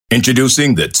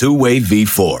Introducing the two-way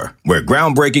V4, where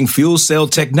groundbreaking fuel cell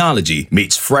technology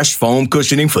meets fresh foam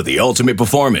cushioning for the ultimate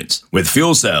performance. With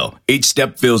fuel cell, each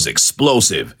step feels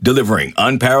explosive, delivering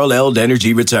unparalleled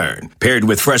energy return. Paired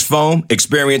with fresh foam,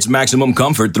 experience maximum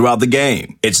comfort throughout the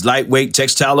game. Its lightweight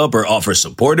textile upper offers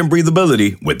support and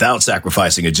breathability without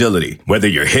sacrificing agility. Whether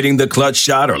you're hitting the clutch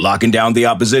shot or locking down the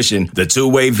opposition, the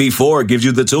two-way V4 gives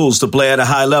you the tools to play at a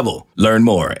high level. Learn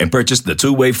more and purchase the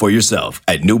two-way for yourself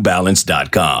at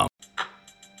newbalance.com.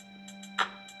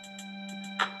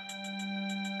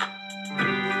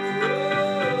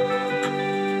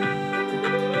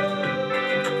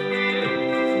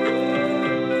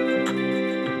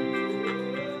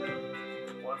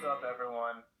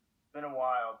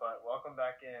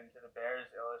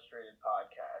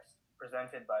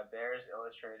 Presented by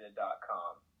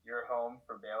BearsIllustrated.com, your home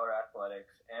for Baylor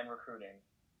athletics and recruiting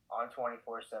on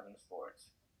 24/7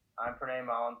 Sports. I'm Pranay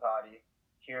Malanpati,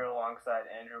 here alongside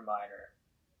Andrew Miner,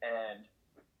 and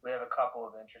we have a couple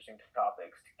of interesting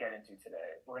topics to get into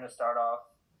today. We're going to start off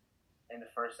in the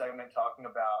first segment talking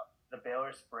about the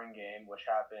Baylor spring game, which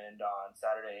happened on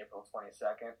Saturday, April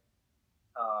 22nd.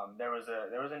 There was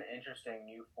an interesting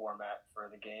new format for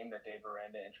the game that Dave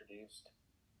Aranda introduced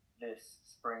this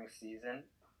spring season,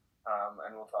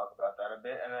 and we'll talk about that a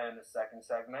bit. And then in the second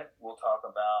segment, we'll talk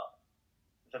about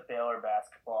the Baylor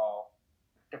basketball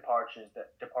departures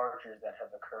that have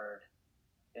occurred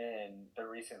in the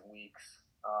recent weeks,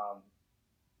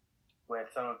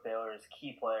 with some of Baylor's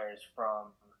key players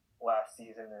from last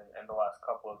season and the last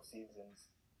couple of seasons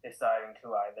deciding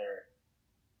to either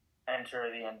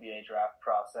enter the NBA draft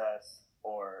process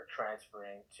or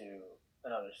transferring to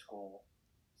another school.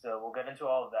 So we'll get into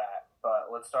all of that, but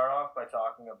let's start off by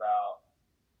talking about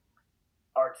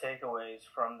our takeaways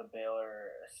from the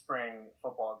Baylor spring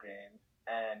football game.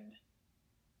 And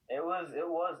it was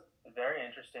very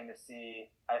interesting to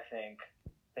see, I think,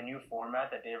 the new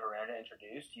format that Dave Aranda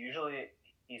introduced. Usually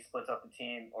he splits up the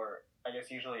team, or I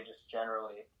guess usually just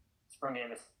generally, spring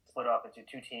game is split up into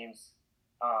two teams.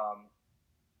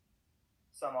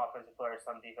 Some offensive players,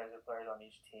 some defensive players on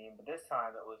each team. But this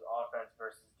time it was offense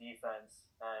versus defense,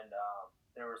 and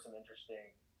there were some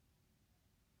interesting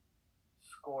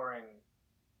scoring.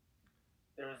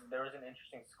 There was an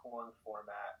interesting scoring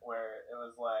format where it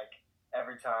was like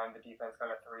every time the defense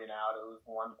got a 3 and out, it was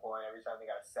 1 point. Every time they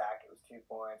got a sack, it was 2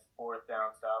 points. Fourth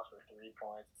down stops were 3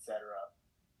 points, etc.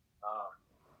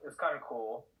 It was kind of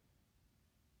cool,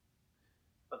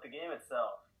 but the game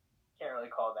itself, can't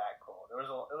really call that cool. It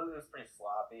was pretty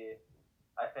sloppy.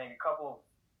 I think a couple of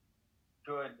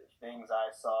good things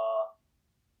I saw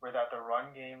were that the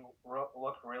run game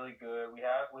looked really good. We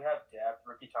have depth.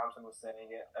 Ricky Thompson was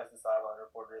saying it as the sideline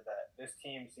reporter that this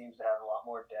team seems to have a lot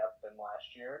more depth than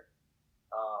last year.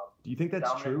 Do you think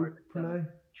that's true,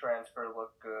 Pranay? Transfer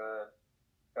looked good.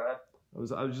 Go ahead.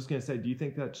 I was just gonna say, do you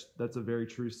think that's a very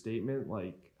true statement?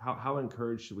 Like, how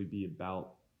encouraged should we be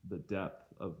about the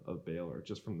depth of Baylor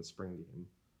just from the spring game?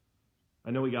 I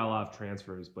know we got a lot of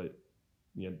transfers, but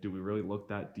do we really look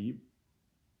that deep?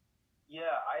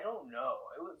 Yeah, I don't know.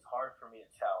 It was hard for me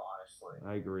to tell, honestly.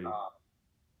 I agree.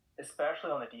 Especially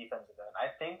on the defensive end. I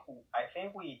think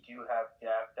we do have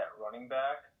depth at running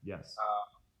back. Yes.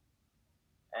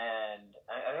 And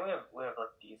I think we have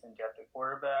like decent depth at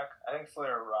quarterback. I think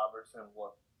Slater Robertson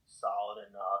looked solid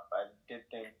enough. I did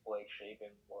think Blake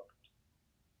Shapen looked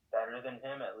better than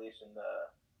him, at least in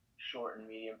the short and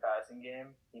medium passing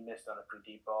game. He missed on a few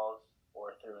deep balls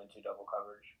or threw into double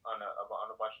coverage on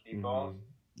a bunch of deep balls.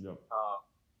 Yep.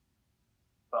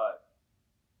 But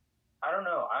I don't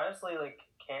know. Honestly,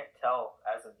 can't tell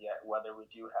as of yet whether we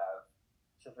do have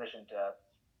sufficient depth.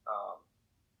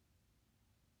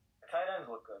 Tight ends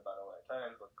look good, by the way. Tight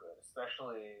ends look good,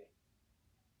 especially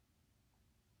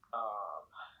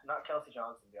not Kelsey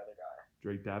Johnson, the other guy.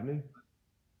 Drake Dabney?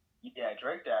 Yeah,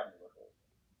 Drake Dabney looked good.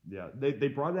 Yeah, they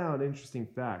brought out an interesting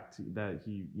fact that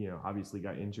he, obviously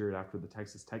got injured after the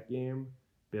Texas Tech game.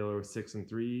 Baylor was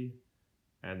 6-3,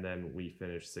 and then we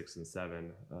finished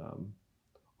 6-7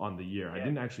 on the year. Yeah. I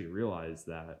didn't actually realize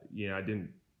that. I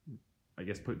didn't, I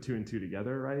guess, put 2 and 2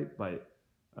 together, right? But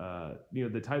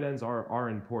the tight ends are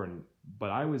important.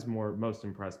 But I was most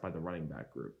impressed by the running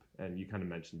back group, and you kind of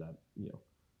mentioned that,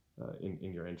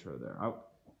 in your intro there.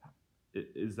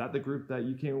 Is that the group that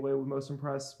you came away with most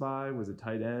impressed by? Was it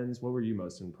tight ends? What were you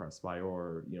most impressed by,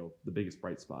 or the biggest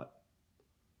bright spot?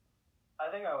 I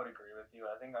think I would agree with you.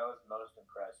 I think I was most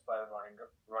impressed by the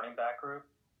running back group,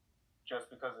 just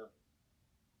because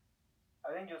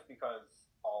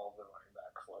all of the running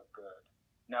backs look good.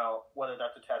 Now, whether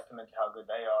that's a testament to how good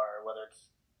they are, or whether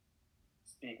it's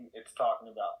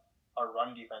talking about our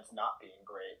run defense not being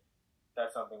great,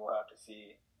 that's something we'll have to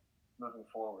see moving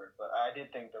forward. But I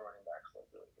did think the running backs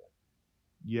looked really good.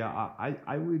 Yeah,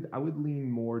 I would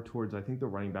lean more towards I think the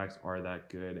running backs are that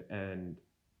good, and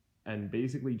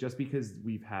basically just because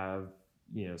we have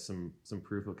some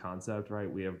proof of concept,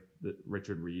 right? We have the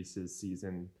Richard Reese's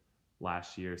season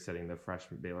last year setting the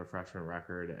Baylor freshman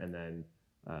record, and then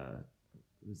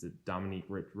was it Dominique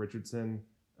Richardson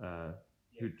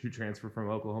who transferred from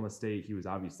Oklahoma State? He was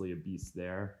obviously a beast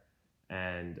there,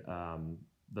 and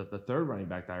the third running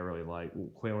back that I really like, well,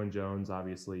 Quaylon Jones,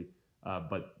 obviously.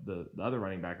 But the other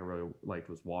running back I really liked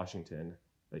was Washington.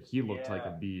 Like he looked like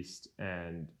a beast,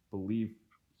 and believe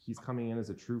he's coming in as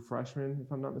a true freshman,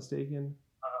 if I'm not mistaken.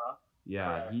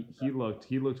 Yeah, he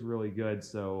looked really good.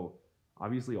 So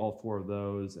obviously all four of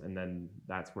those, and then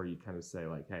that's where you kind of say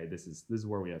like, hey, this is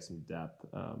where we have some depth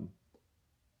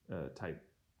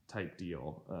type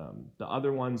deal. The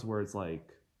other ones where it's like,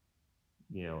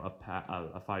 a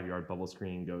 5-yard bubble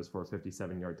screen goes for a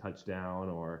 57-yard touchdown,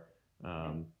 or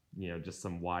just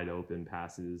some wide open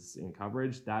passes in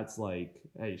coverage. That's like,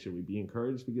 hey, should we be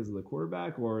encouraged because of the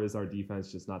quarterback, or is our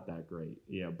defense just not that great?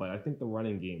 But I think the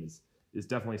running game is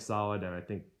definitely solid, and I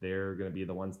think they're going to be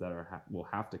the ones that will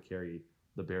have to carry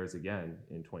the Bears again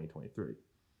in 2023.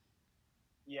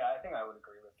 Yeah, I think I would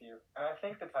agree with you. And I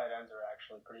think the tight ends are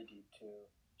actually pretty deep too.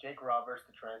 Jake Roberts,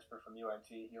 the transfer from UNT,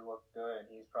 he looked good, and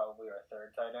he's probably our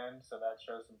third tight end, so that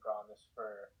shows some promise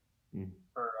for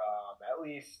at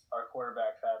least our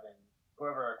quarterbacks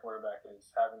whoever our quarterback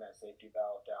is, having that safety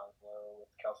valve down low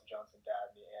with Kelsey Johnson,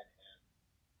 Dabney, and him.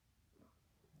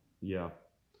 Yeah.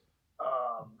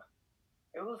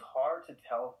 It was hard to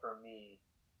tell for me.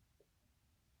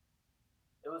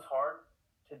 It was hard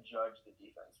to judge the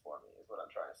defense for me, is what I'm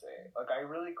trying to say. Like, I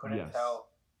really couldn't tell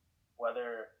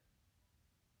whether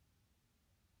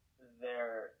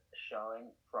they're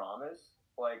showing promise.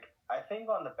 Like, I think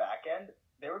on the back end,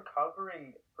 they were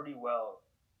covering pretty well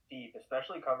deep,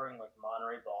 especially covering like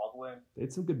Monterey Baldwin. They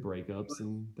had some good breakups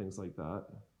and things like that.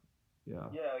 Yeah.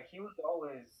 Yeah, he was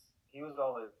always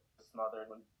smothered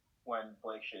when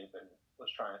Blake Shapen was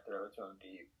trying to throw it to him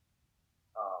deep.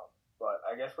 But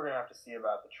I guess we're gonna have to see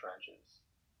about the trenches.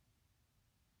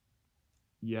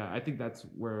 Yeah, I think that's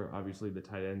where obviously the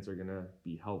tight ends are gonna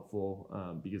be helpful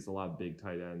because a lot of big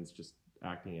tight ends just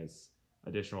acting as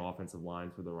additional offensive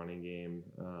line for the running game.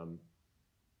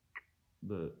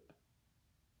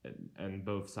 And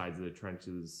both sides of the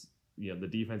trenches, the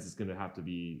defense is going to have to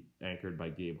be anchored by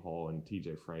Gabe Hall and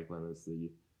TJ Franklin as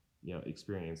the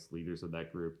experienced leaders of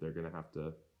that group. They're going to have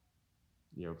to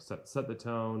set the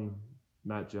tone.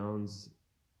 Matt Jones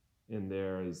in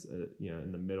there is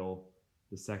in the middle,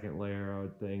 the second layer, I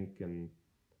would think, and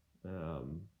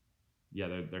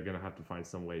they're going to have to find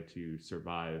some way to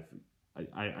survive.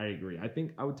 I agree. I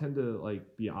think I would tend to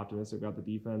be optimistic about the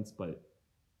defense, but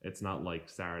it's not like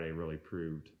Saturday really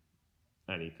proved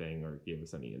anything or gave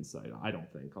us any insight, I don't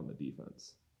think, on the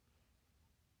defense.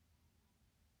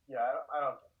 Yeah, I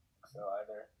don't think so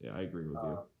either. Yeah, I agree with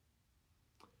you.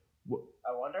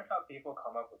 I wonder how people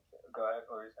come up with it. Go ahead,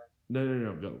 what were you saying?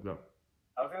 No, go.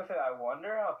 I was going to say, I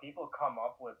wonder how people come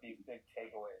up with these big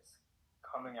takeaways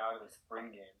coming out of the spring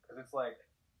game. Because it's like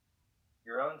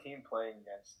your own team playing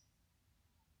against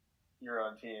your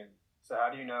own team. So how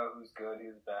do you know who's good,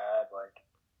 who's bad? Like,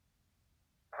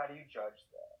 how do you judge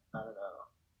that? I don't know.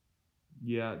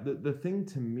 Yeah, the thing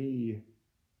to me,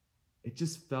 it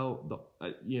just felt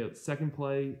second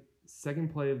play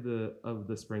of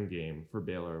the spring game for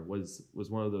Baylor was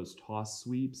one of those toss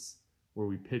sweeps where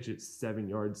we pitch it 7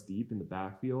 yards deep in the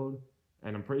backfield,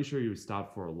 and I'm pretty sure he was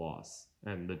stopped for a loss,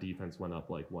 and the defense went up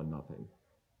like 1-0.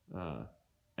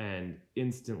 And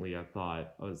instantly I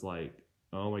was like,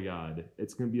 oh my God,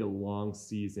 it's going to be a long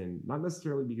season. Not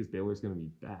necessarily because Baylor's going to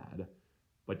be bad,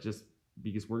 but just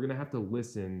because we're going to have to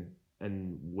listen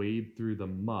and wade through the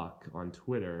muck on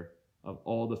Twitter of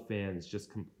all the fans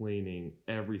just complaining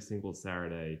every single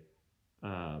Saturday.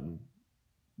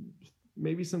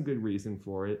 Maybe some good reason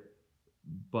for it,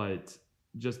 but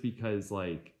just because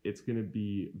it's going to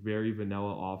be very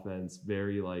vanilla offense,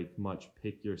 very much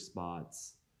pick your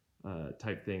spots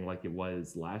type thing like it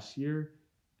was last year.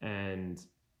 And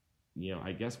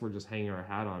I guess we're just hanging our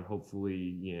hat on.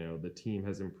 Hopefully, the team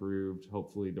has improved.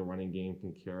 Hopefully the running game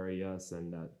can carry us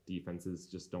and that defenses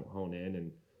just don't hone in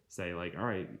and say all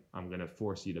right, I'm going to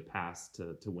force you to pass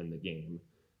to win the game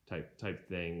type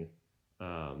thing.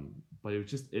 But it was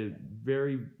just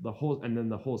the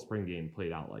whole spring game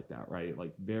played out like that, right?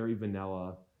 Very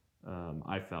vanilla.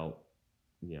 I felt,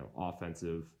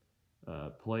 offensive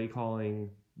play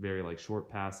calling, very short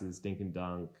passes, dink and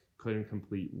dunk, couldn't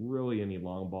complete really any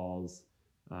long balls.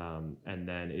 And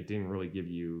then it didn't really give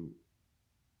you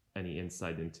any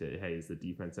insight into, hey, is the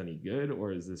defense any good,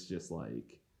 or is this just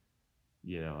like,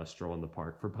 a stroll in the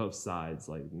park for both sides?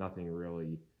 Like nothing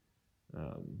really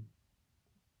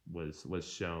was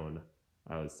shown,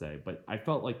 I would say. But I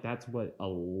felt like that's what a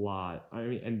lot. I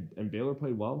mean, and Baylor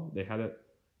played well. They had it.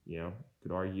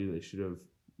 Could argue they should have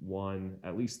won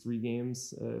at least 3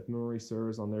 games, if memory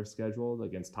serves, on their schedule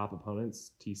against top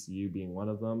opponents, TCU being one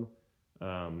of them.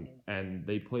 And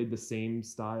they played the same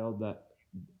style that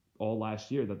all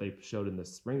last year that they showed in the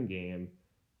spring game,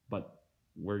 but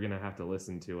we're going to have to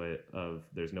listen to it of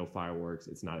there's no fireworks.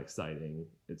 It's not exciting.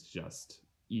 It's just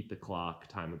eat the clock,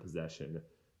 time of possession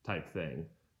type thing.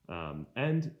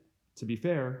 And to be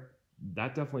fair,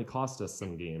 that definitely cost us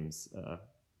some games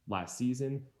last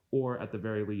season, or at the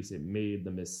very least, it made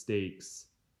the mistakes,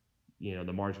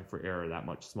 the margin for error that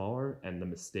much smaller and the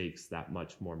mistakes that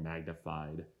much more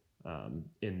magnified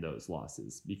in those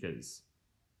losses, because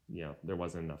there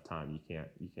wasn't enough time. You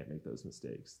can't make those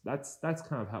mistakes. That's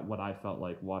kind of what I felt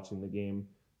like watching the game.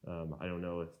 I don't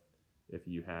know if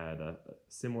you had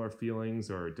similar feelings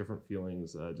or different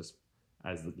feelings just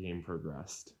as the game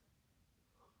progressed.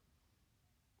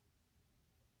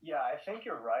 Yeah, I think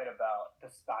you're right about the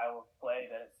style of play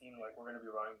that it seemed like we're going to be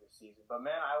running this season. But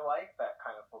man, I like that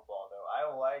kind of football, though. I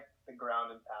like the ground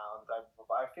and pounds. I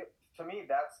feel, to me,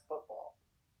 that's football.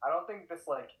 I don't think this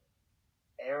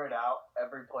air it out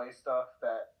every play stuff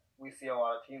that we see a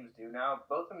lot of teams do now,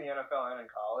 both in the NFL and in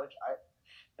college.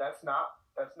 That's not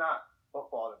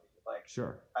football to me.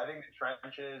 Sure. I think the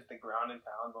trenches, the ground and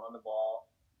pound on the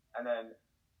ball, and then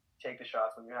take the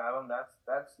shots when you have them.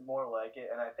 That's more like it,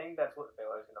 and I think that's what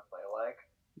Baylor's going to play like.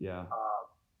 Yeah.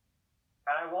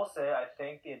 And I will say, I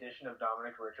think the addition of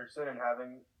Dominic Richardson and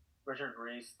having Richard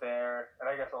Reese there, and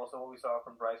I guess also what we saw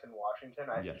from Bryson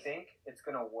Washington, I think it's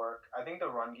going to work. I think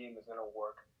the run game is going to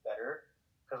work better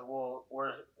because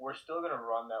we're still going to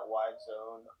run that wide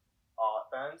zone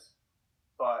offense,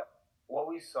 but what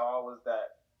we saw was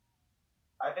that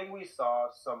I think we saw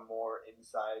some more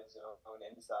inside zone,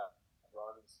 inside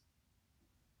runs.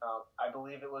 I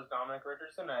believe it was Dominic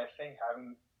Richardson, and I think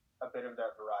having a bit of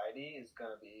that variety is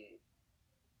going to be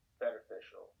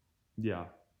beneficial. Yeah.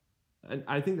 And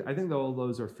I think all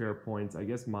those are fair points. I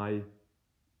guess my,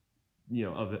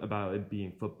 about it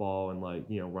being football and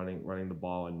running the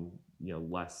ball and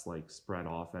less spread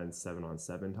offense,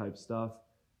 7-on-7 type stuff.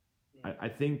 I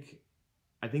think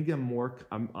I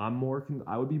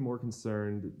would be more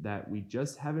concerned that we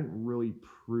just haven't really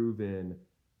proven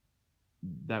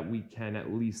that we can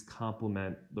at least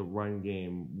complement the run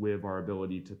game with our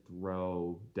ability to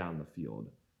throw down the field,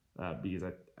 because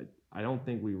I don't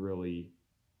think we really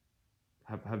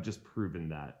have just proven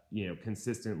that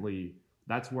consistently.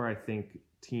 That's where I think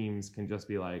teams can just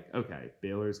be like, okay,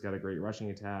 Baylor's got a great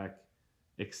rushing attack,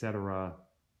 etc.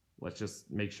 Let's just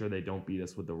make sure they don't beat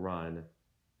us with the run,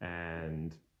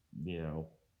 and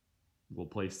we'll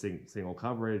play single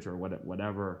coverage or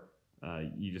whatever.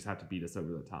 You just have to beat us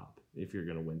over the top if you're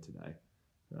going to win today,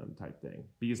 type thing.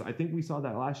 Because I think we saw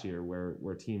that last year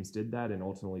where teams did that and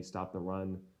ultimately stopped the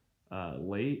run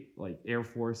late. Like Air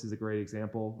Force is a great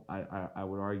example. I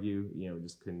would argue,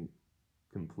 just couldn't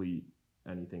complete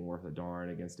anything worth a darn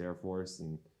against Air Force,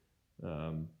 and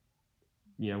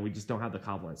we just don't have the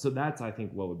complement. So that's, I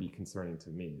think, what would be concerning to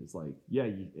me is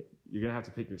you're gonna have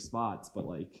to pick your spots, but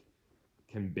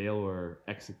can Baylor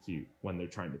execute when they're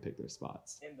trying to pick their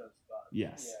spots? In those spots.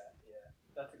 Yes. Yeah.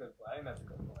 That's a good play. I think that's a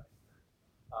good play.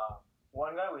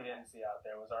 One guy we didn't see out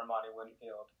there was Armani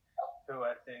Winfield, who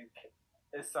I think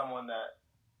is someone that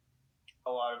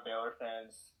a lot of Baylor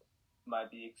fans might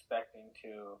be expecting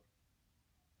to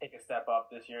take a step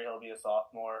up this year. He'll be a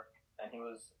sophomore, and he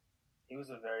was a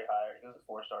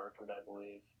 4-star recruit, I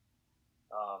believe.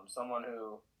 Someone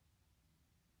who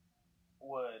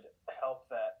would help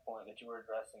that point that you were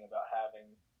addressing about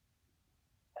having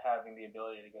the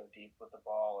ability to go deep with the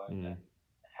ball and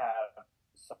have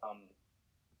some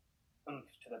oomph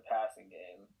to the passing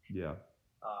game. Yeah.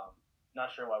 Not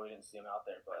sure why we didn't see him out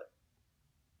there, but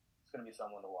it's going to be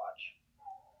someone to watch.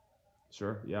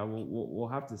 Sure. Yeah, we'll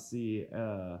have to see.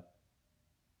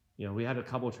 We had a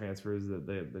couple of transfers.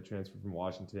 The transfer from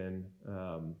Washington,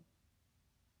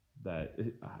 that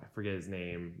I forget his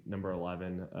name, number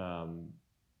 11,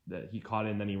 that he caught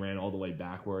it and then he ran all the way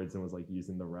backwards and was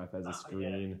using the ref as a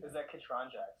screen. Yeah. Is that Katron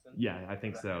Jackson? Yeah, I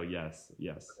think so. Yes.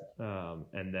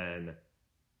 Okay.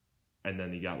 And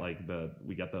then you got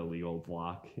we got the illegal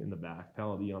block in the back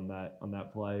penalty on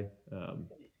that play.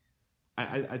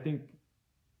 I think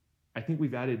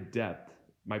we've added depth.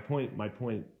 My point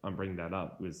on bringing that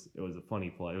up was it was a funny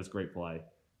play. It was a great play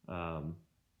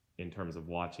in terms of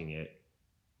watching it.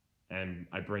 And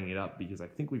I bring it up because I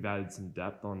think we've added some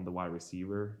depth on the wide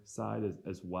receiver side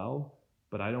as well.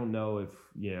 But I don't know if,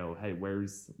 hey,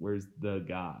 where's the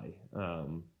guy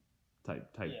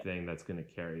type thing that's going to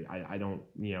carry. I don't,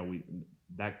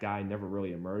 that guy never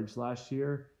really emerged last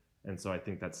year. And so I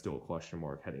think that's still a question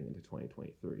mark heading into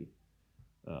 2023.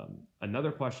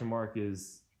 Another question mark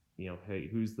is, hey,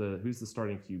 who's the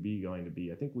starting QB going to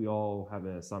be? I think we all have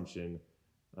an assumption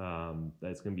that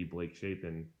it's going to be Blake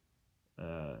Shapen.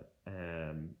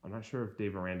 And I'm not sure if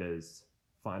Dave Aranda has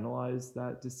finalized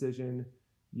that decision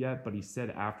yet, but he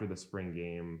said after the spring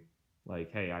game,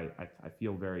 like, hey, I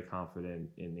feel very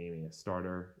confident in naming a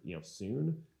starter,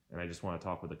 soon, and I just want to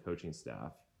talk with the coaching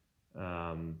staff.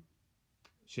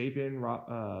 Shapen,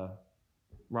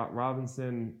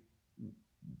 Robinson,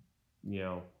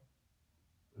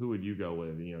 who would you go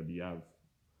with? Do you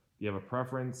have a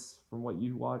preference from what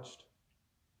you watched?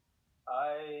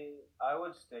 I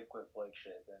would stick with Blake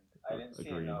Shapen. I didn't see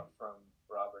enough from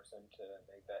Robertson to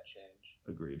make that change.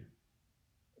 Agreed.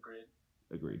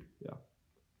 Yeah.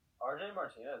 RJ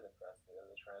Martinez impressed me as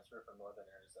a transfer from Northern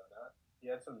Arizona. He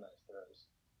had some nice throws.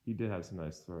 He did have some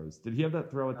nice throws. Did he have that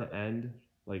throw at the end,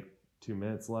 like 2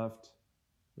 minutes left?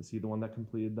 Was he the one that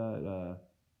completed that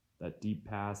deep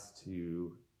pass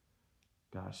to,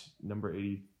 number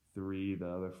 83, the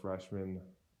other freshman?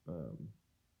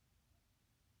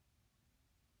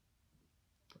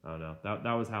 I don't know.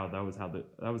 That was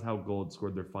how Gold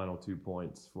scored their final 2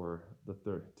 points for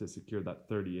to secure that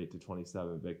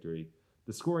 38-27 victory.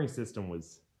 The scoring system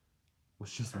was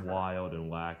just wild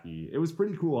and wacky. It was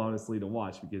pretty cool, honestly, to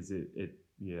watch because it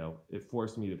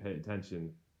forced me to pay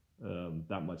attention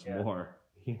that much more.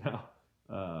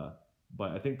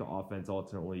 But I think the offense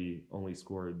ultimately only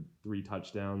scored 3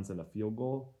 touchdowns and a field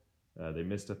goal. They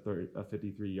missed a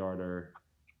 53-yarder.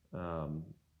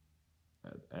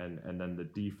 And then the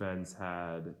defense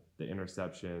had the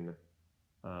interception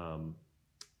and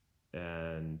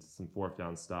some 4th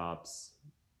down stops.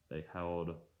 They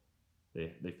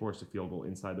forced a field goal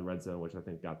inside the red zone, which I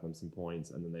think got them some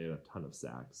points, and then they had a ton of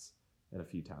sacks and a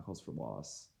few tackles for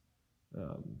loss.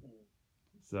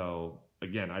 So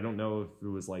again, I don't know if it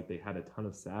was like they had a ton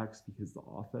of sacks because the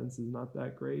offense is not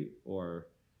that great or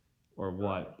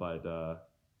what, but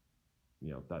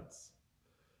that's.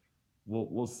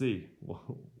 We'll see.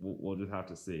 We'll just have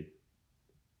to see.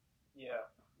 Yeah.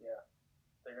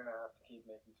 They're gonna have to keep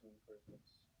making some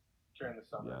improvements during the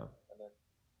summer. Yeah. And then...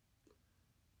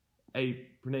 Hey,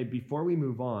 Renee, before we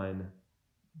move on,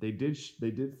 they did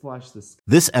flash this.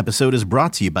 This episode is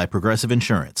brought to you by Progressive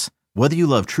Insurance. Whether you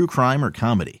love true crime or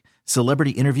comedy,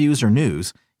 celebrity interviews or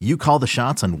news, you call the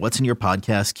shots on what's in your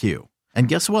podcast queue. And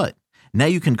guess what? Now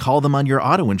you can call them on your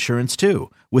auto insurance too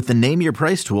with the Name Your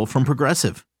Price tool from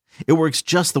Progressive. It works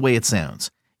just the way it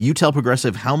sounds. You tell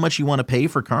Progressive how much you want to pay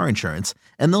for car insurance,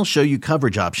 and they'll show you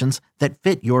coverage options that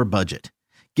fit your budget.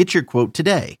 Get your quote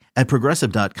today at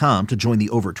Progressive.com to join the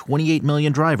over 28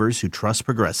 million drivers who trust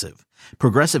Progressive.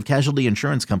 Progressive Casualty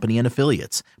Insurance Company and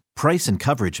Affiliates. Price and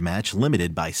coverage match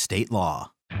limited by state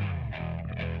law.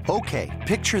 Okay,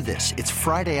 picture this. It's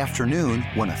Friday afternoon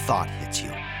when a thought hits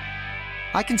you.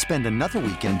 I can spend another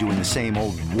weekend doing the same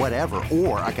old whatever,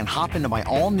 or I can hop into my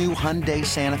all-new Hyundai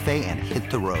Santa Fe and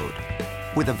hit the road.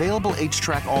 With available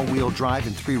H-Track all-wheel drive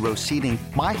and 3-row seating,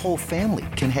 my whole family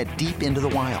can head deep into the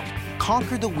wild.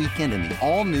 Conquer the weekend in the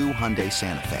all-new Hyundai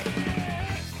Santa Fe.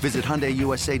 Visit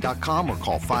HyundaiUSA.com or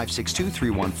call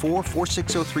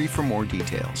 562-314-4603 for more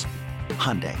details.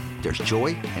 Hyundai, there's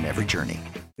joy in every journey.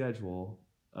 Schedule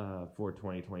for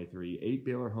 2023, 8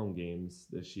 Baylor home games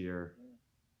this year.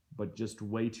 But just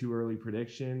way too early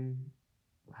prediction.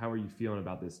 How are you feeling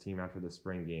about this team after the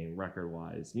spring game,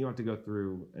 record-wise? You don't have to go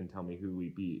through and tell me who we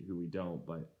beat, who we don't,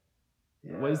 but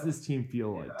what does this team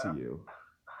feel like to you?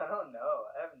 I don't know.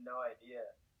 I have no idea.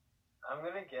 I'm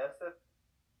going to guess that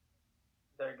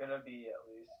they're going to be at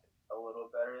least a little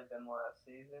better than last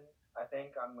season. I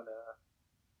think I'll go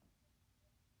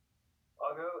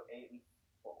 8-4.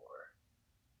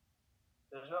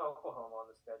 There's no Oklahoma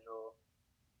on the schedule.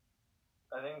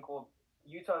 I think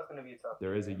Utah's going to be a tough.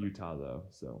 There is a Utah though,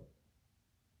 so.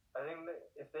 I think that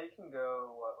if they can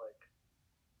go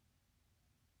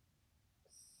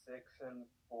 6-4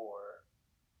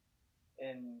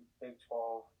 in Big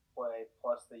 12 play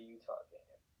plus the Utah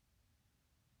game,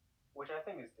 which I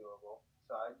think is doable.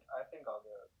 So I think I'll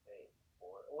go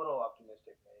 8-4. A little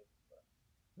optimistic maybe.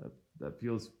 But. That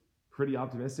feels pretty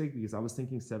optimistic because I was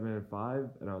thinking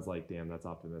 7-5 and I was like, damn, that's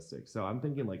optimistic. So I'm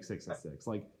thinking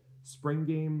 6-6. Spring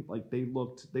game, they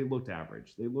looked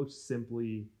average. They looked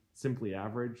simply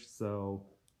average. So,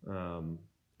 and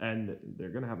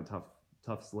they're gonna have a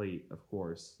tough slate, of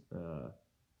course.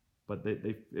 but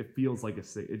it feels like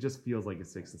it just feels like a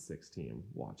 6-6 team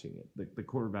watching it. The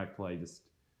quarterback play just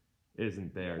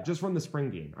isn't there. Just from the spring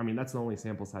game. I mean, that's the only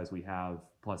sample size we have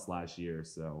plus last year.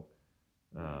 So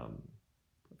I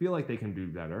feel like they can do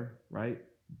better, right?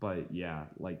 But yeah,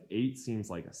 like 8 seems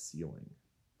like a ceiling.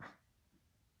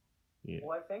 Yeah.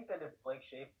 Well, I think that if Blake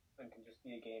Shapen can just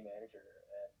be a game manager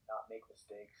and not make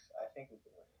mistakes, I think we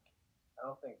can win the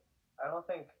game. I don't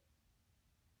think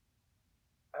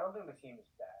the team is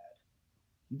bad.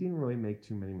 He didn't really make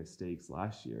too many mistakes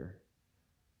last year.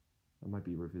 That might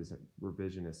be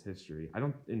revisionist history. I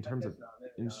don't in terms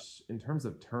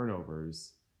of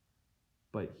turnovers,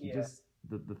 but he just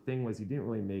the thing was he didn't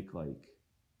really make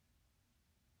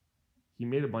he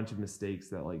made a bunch of mistakes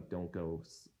that don't go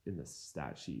in the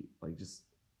stat sheet. I just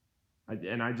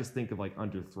think of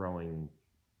underthrowing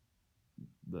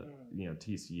the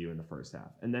TCU in the first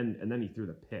half, and then he threw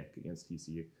the pick against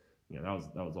TCU. That was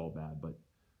all bad, but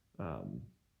I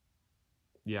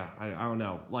don't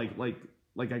know.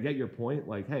 I get your point.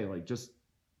 Hey, just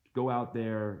go out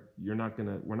there. We're not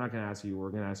gonna ask you. We're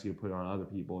gonna ask you to put it on other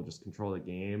people. Just control the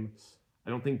game. I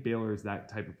don't think Baylor is that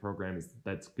type of program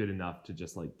that's good enough to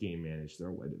just game manage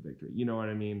their way to victory. You know what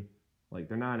I mean?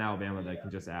 They're not in Alabama that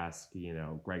can just ask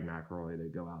Greg McElroy to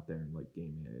go out there and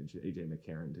game manage, AJ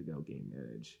McCarron to go game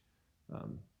manage,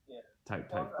 type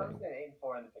thing. I was saying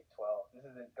 8-4 in the Big 12. This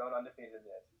isn't going undefeated in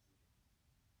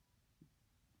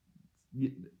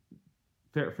the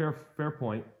SEC. Fair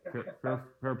point.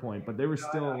 Fair point. But they were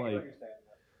still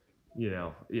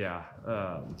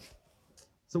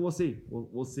so we'll see.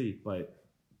 We'll see. But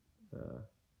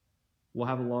we'll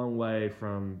have a long way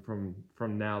from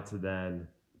now to then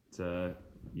to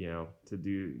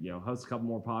do host a couple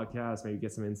more podcasts, maybe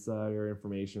get some insider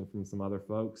information from some other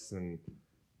folks, and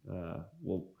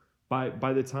we'll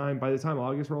by the time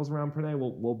August rolls around, Pranay,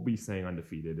 we'll be saying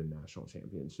undefeated in national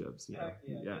championships. Yeah.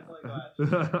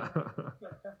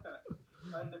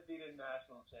 Undefeated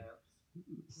national champs.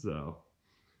 So,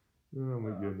 oh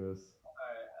my goodness. All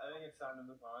right, I think it's time to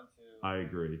move on to. I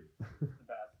agree. The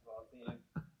basketball team.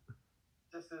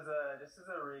 Just as a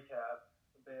recap,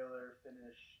 Baylor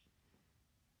finished.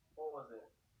 What was it?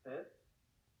 Fifth?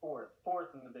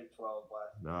 Fourth in the Big 12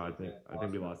 last. No, I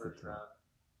think we lost the 10.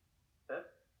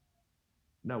 Fifth?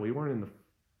 No, we weren't in the.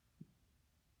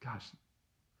 Gosh,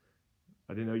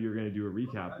 I didn't know you were going to do a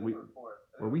recap.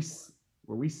 Were we 6?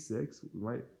 We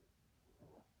might.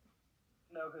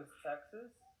 No, because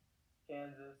Texas,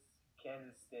 Kansas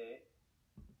State.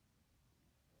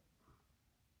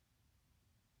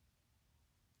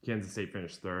 Kansas State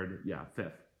finished 3rd. Yeah,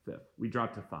 5th. We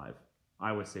dropped to 5.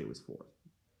 Iowa State was 4th.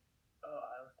 Oh,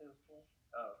 Iowa State was 4th?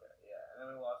 Oh, okay, yeah. And then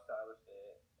we lost to Iowa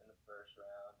State in the first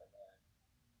round, and then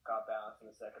got bounced in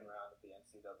the second round of the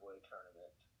NCAA tournament.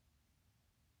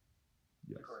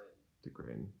 Yes. To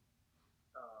Creighton.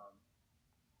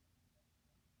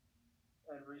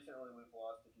 And recently we've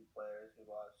lost a few players. We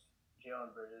lost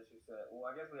Jalen Bridges, who said, well,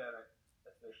 I guess we haven't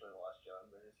officially lost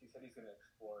Jalen Bridges. He said he's going to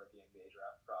explore the NBA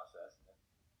draft process and then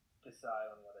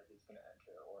decide on whether he's going to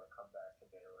enter or come back to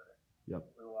Baylor. Yep.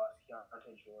 We lost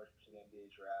Keontae George to the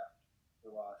NBA draft.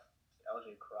 We lost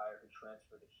LJ Cryer, who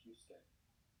transferred to Houston.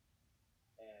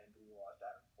 And we lost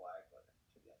Adam Flagler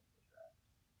to the NBA draft.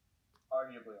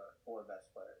 Arguably our 4 best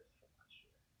players from last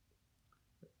year.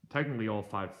 Technically all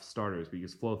 5 starters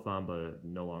because Flo Thamba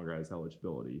no longer has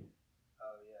eligibility.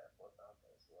 Oh, yeah, Flo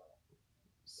Thamba as well.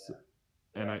 So,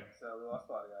 yeah. So we lost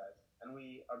a lot of guys. And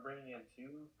we are bringing in 2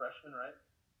 freshmen, right?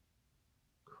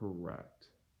 Correct.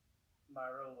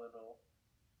 Myro Little,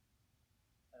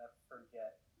 and I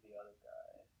forget the other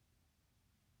guy.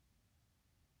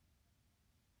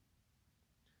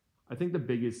 I think the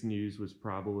biggest news was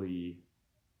probably,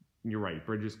 you're right,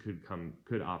 Bridges could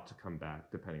opt to come back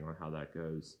depending on how that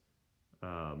goes.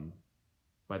 But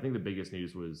I think the biggest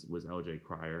news was LJ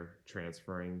Cryer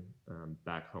transferring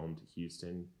back home to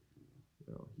Houston.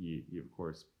 He of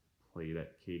course played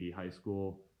at Katy High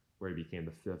School, where he became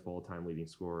the 5th all-time leading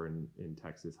scorer in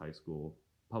Texas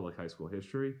public high school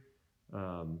history.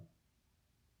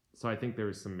 So I think there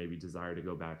was some maybe desire to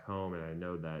go back home, and I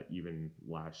know that even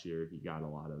last year he got a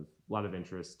lot of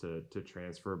interest to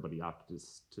transfer, but he opted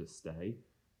to stay.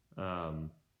 So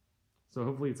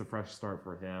hopefully it's a fresh start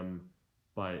for him,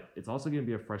 but it's also going to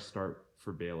be a fresh start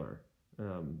for Baylor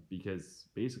because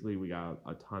basically we got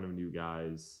a ton of new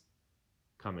guys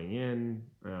coming in,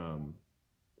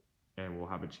 and we'll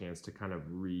have a chance to kind of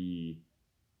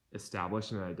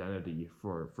establish an identity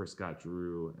for Scott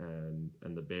Drew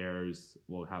and the Bears.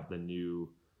 Will have the new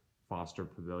Foster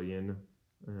Pavilion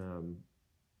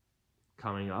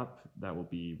coming up that will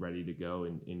be ready to go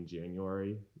in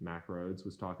January. Mac Rhodes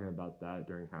was talking about that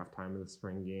during halftime of the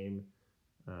spring game.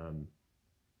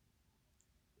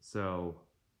 So,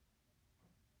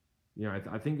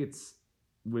 I think it's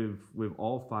with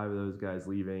all five of those guys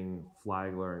leaving,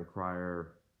 Flagler and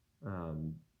Cryer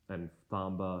and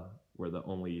Thamba were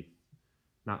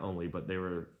but they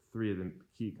were three of the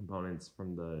key components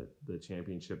from the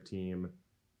championship team,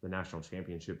 the national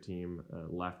championship team,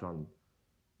 left on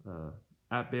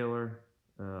at Baylor.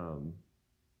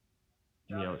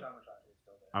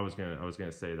 I was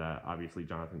gonna say that obviously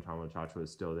Jonathan Chamachacho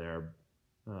is still there,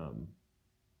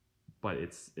 but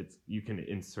it's you can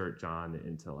insert John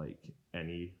into like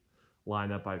any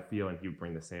lineup, I feel, and he would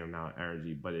bring the same amount of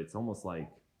energy. But it's almost like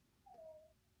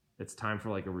it's time for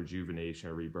like a rejuvenation,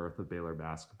 a rebirth of Baylor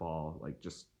basketball. Like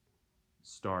just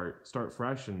start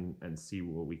fresh and see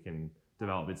what we can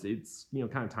develop. It's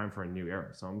kind of time for a new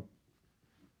era. So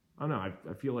I don't know.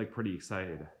 I feel like pretty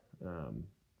excited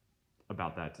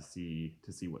about that to see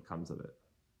what comes of it.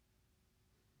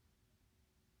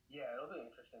 Yeah, it'll be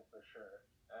interesting for sure.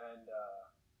 And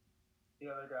the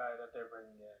other guy that they're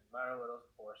bringing in, Myra Little's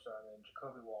a 4-star, and then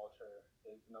Jacoby Walter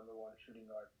is the #1 shooting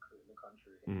guard recruit in the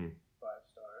country,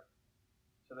 5-star.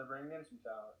 So they're bringing in some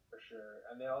talent for sure.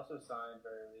 And they also signed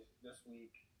this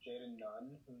week Jaden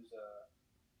Nunn, who's a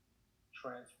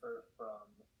transfer from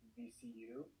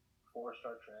VCU,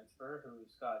 4-star transfer, who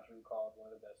Scott Drew called one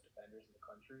of the best defenders in the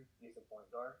country. He's a point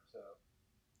guard, so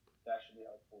that should be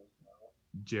helpful as well.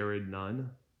 Jaden Nunn.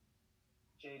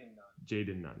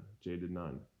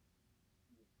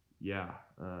 Yeah,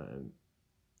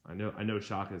 I know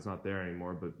Shaka's not there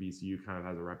anymore, but VCU kind of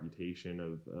has a reputation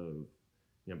of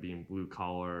being blue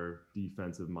collar,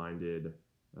 defensive minded,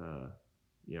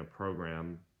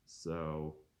 program.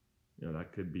 So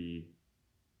that could be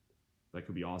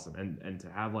awesome, and to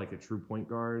have like a true point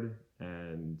guard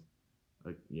and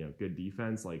a good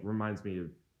defense like reminds me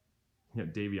of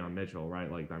Davion Mitchell,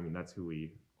 right? Like that's who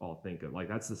we all think of. Like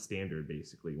that's the standard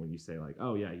basically when you say like,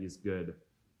 oh yeah, he's good.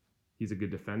 He's a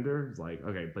good defender. It's like,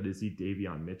 okay, but is he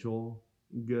Davion Mitchell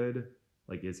good?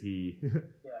 Like, is he,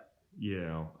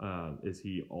 is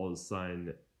he all of a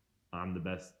sudden, I'm the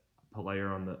best player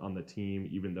on the team,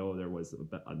 even though there was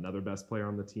another best player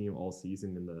on the team all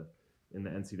season in the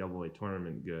NCAA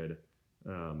tournament good.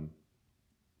 And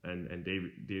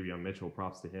Davion Mitchell,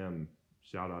 props to him.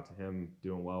 Shout out to him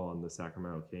doing well on the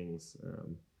Sacramento Kings,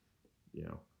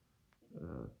 in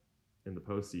the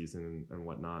postseason and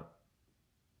whatnot.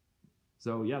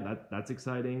 So yeah, that's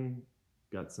exciting.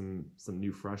 Got some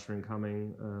new freshmen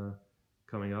coming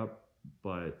up,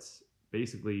 but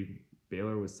basically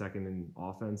Baylor was second in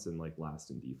offense and like last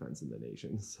in defense in the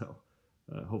nation. So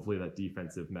hopefully that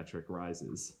defensive metric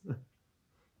rises. Yeah,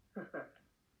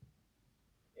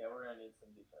 we're gonna need some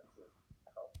defensive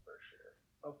help for sure.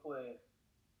 Hopefully,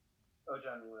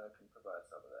 Ojan Luna can provide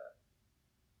some of that.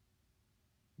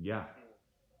 Yeah.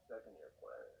 Second-year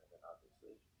player, and then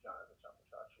obviously Jonathan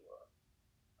Chamachacho.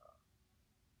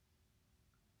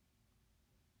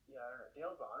 I don't know.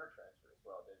 Dale Bonner transferred as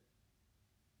well, didn't he?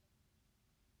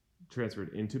 Transferred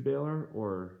into Baylor,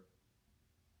 or?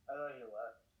 I thought he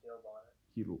left. Dale Bonner.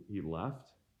 He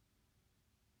left?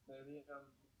 Maybe I'm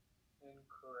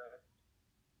incorrect.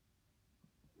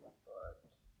 But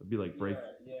it'd be like break.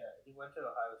 Yeah. He went to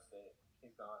Ohio State.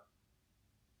 He's gone.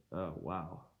 Oh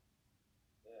wow.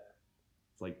 Yeah.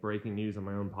 It's like breaking news on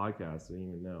my own podcast. I didn't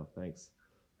even know. Thanks.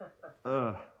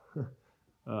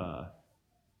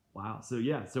 Wow. So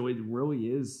it really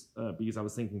is because I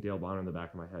was thinking Dale Bonner in the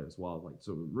back of my head as well. Like,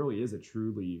 so it really is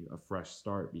truly a fresh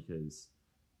start because,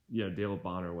 Dale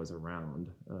Bonner was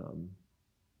around,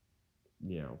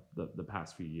 the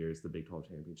past few years, the Big 12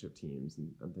 championship teams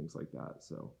and things like that.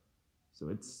 So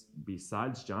it's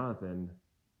besides Jonathan,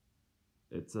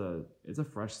 it's a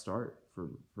fresh start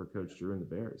for Coach Drew and the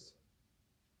Bears.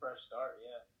 Fresh start,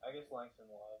 yeah. I guess Langston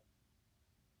will have.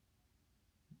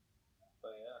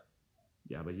 But yeah.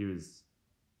 Yeah, but he was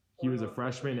a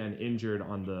freshman and injured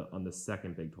on the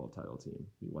second Big 12 title team.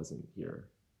 He wasn't here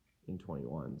in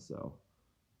 21, so.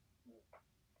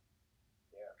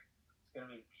 Yeah, it's gonna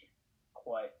be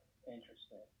quite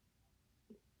interesting.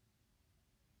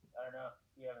 I don't know.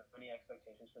 Do you have any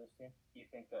expectations for this team?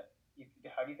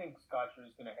 How do you think Scott Drew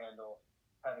is gonna handle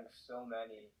having so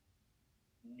many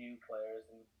new players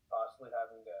and possibly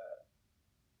having to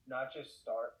not just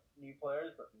start new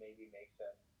players, but maybe make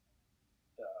them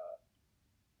the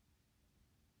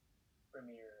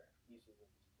premier pieces of this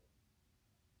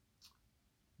team?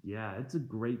 Yeah, it's a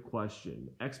great question.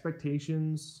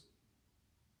 Expectations?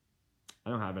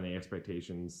 I don't have any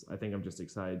expectations. I think I'm just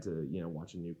excited to,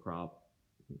 watch a new crop,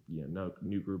 no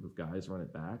new group of guys run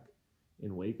it back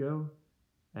in Waco.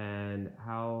 And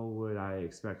how would I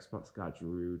expect Scott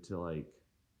Drew to like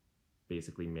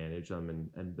basically manage them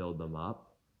and build them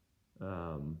up?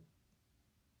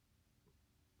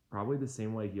 Probably the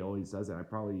same way he always does it. I'd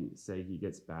probably say he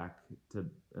gets back to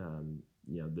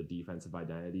the defensive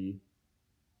identity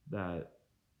that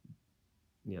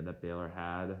that Baylor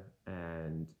had,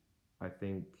 and I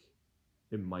think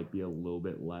it might be a little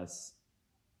bit less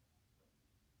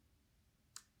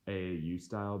AAU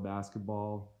style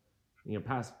basketball.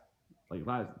 Past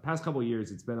couple of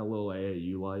years, it's been a little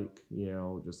AAU like,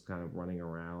 just kind of running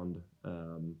around.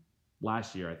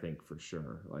 Last year, I think for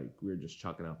sure, like we were just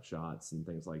chucking up shots and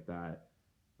things like that.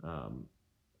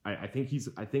 I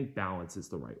think balance is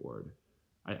the right word.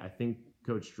 I think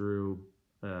Coach Drew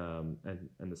and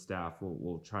the staff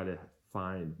will try to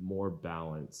find more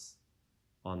balance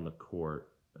on the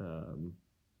court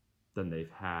than they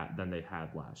had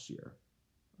last year.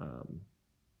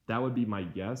 That would be my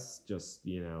guess, just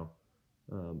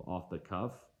off the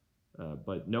cuff,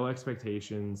 but no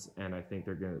expectations. And I think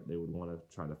they would want to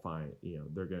try to find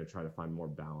they're going to try to find more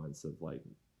balance of like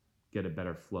get a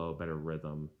better flow, better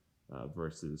rhythm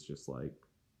versus just like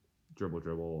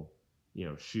dribble,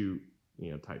 shoot,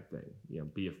 type thing.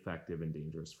 Be effective and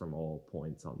dangerous from all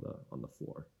points on the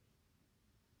floor.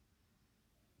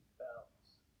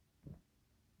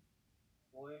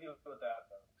 We'll leave you with that,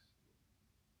 folks.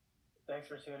 Thanks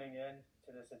for tuning in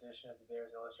to this edition of the Bears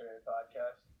Illustrated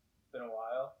podcast. It's been a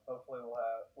while. Hopefully we'll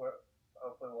have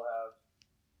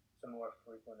some more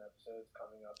frequent episodes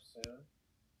coming up soon.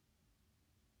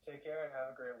 Take care and have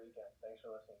a great weekend. Thanks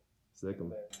for listening. Sick 'em.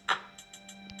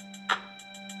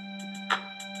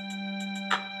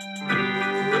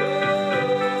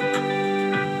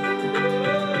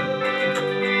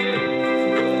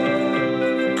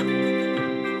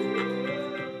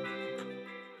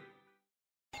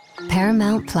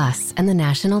 Paramount Plus and the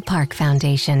National Park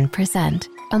Foundation present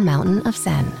A Mountain of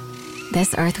Zen.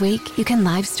 This Earth Week, you can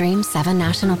live stream 7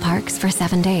 national parks for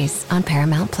 7 days on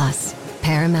Paramount Plus.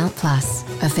 Paramount Plus,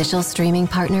 official streaming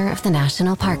partner of the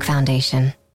National Park Foundation.